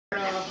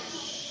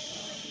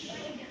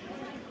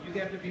you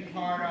get to be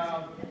part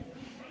of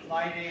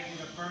lighting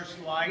the first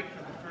light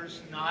for the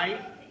first night.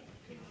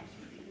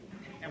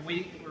 And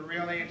we're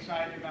really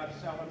excited about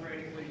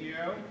celebrating with you.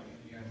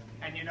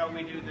 And you know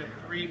we do the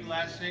 3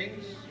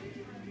 blessings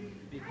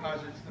because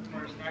it's the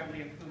first night.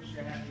 We include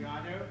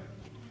Shehecheyanu.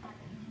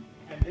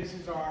 And this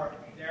is our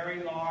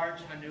very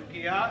large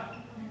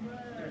Hanukkah.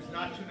 There's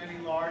not too many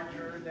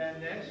larger than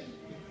this,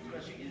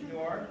 especially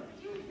indoor.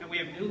 And we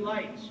have new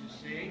lights, you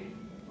see,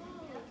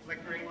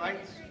 flickering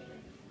lights.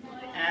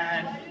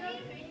 And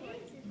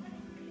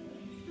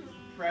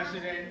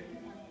President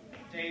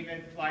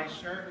David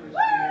Fleischer, who is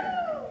here,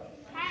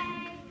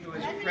 who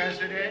is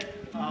president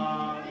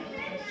of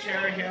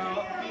Cherry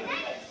Hill.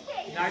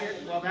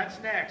 Well,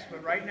 that's next,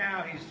 but right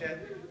now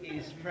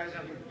he's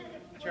president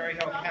of Cherry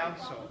Hill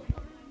Council.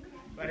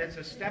 But it's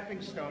a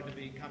stepping stone to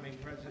becoming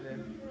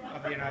president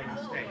of the United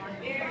States.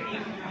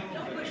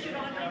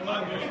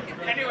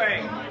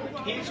 Anyway,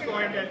 he's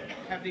going to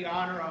have the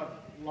honor of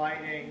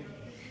lighting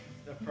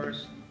the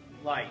first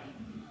light.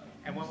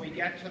 And when we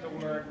get to the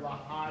word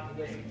lahad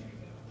in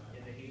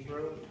the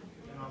Hebrew,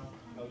 then I'll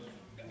post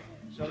it.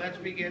 So let's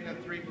begin the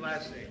 3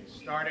 blessings,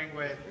 starting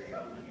with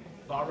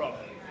Baruch.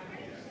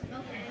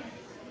 Okay.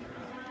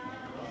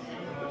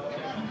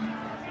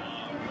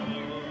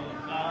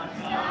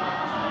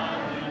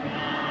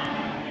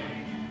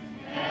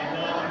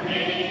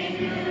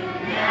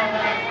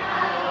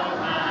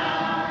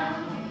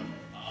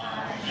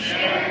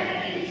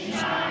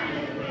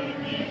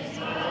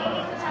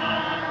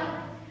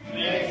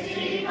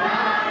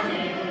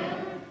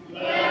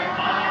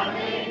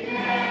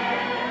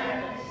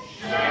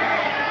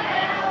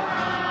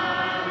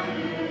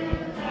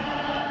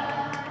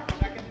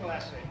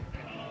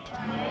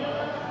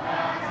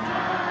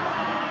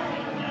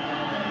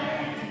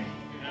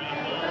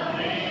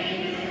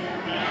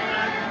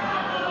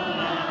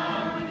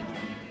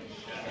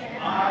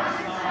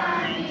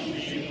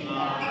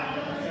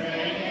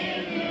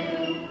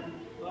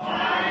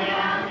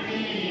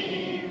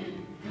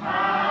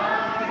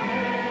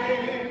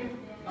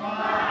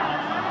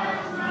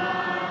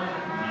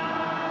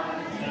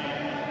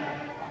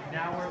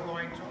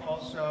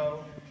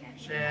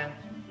 Chant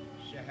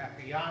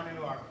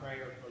Shehecheyanu, our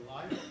prayer for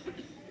life.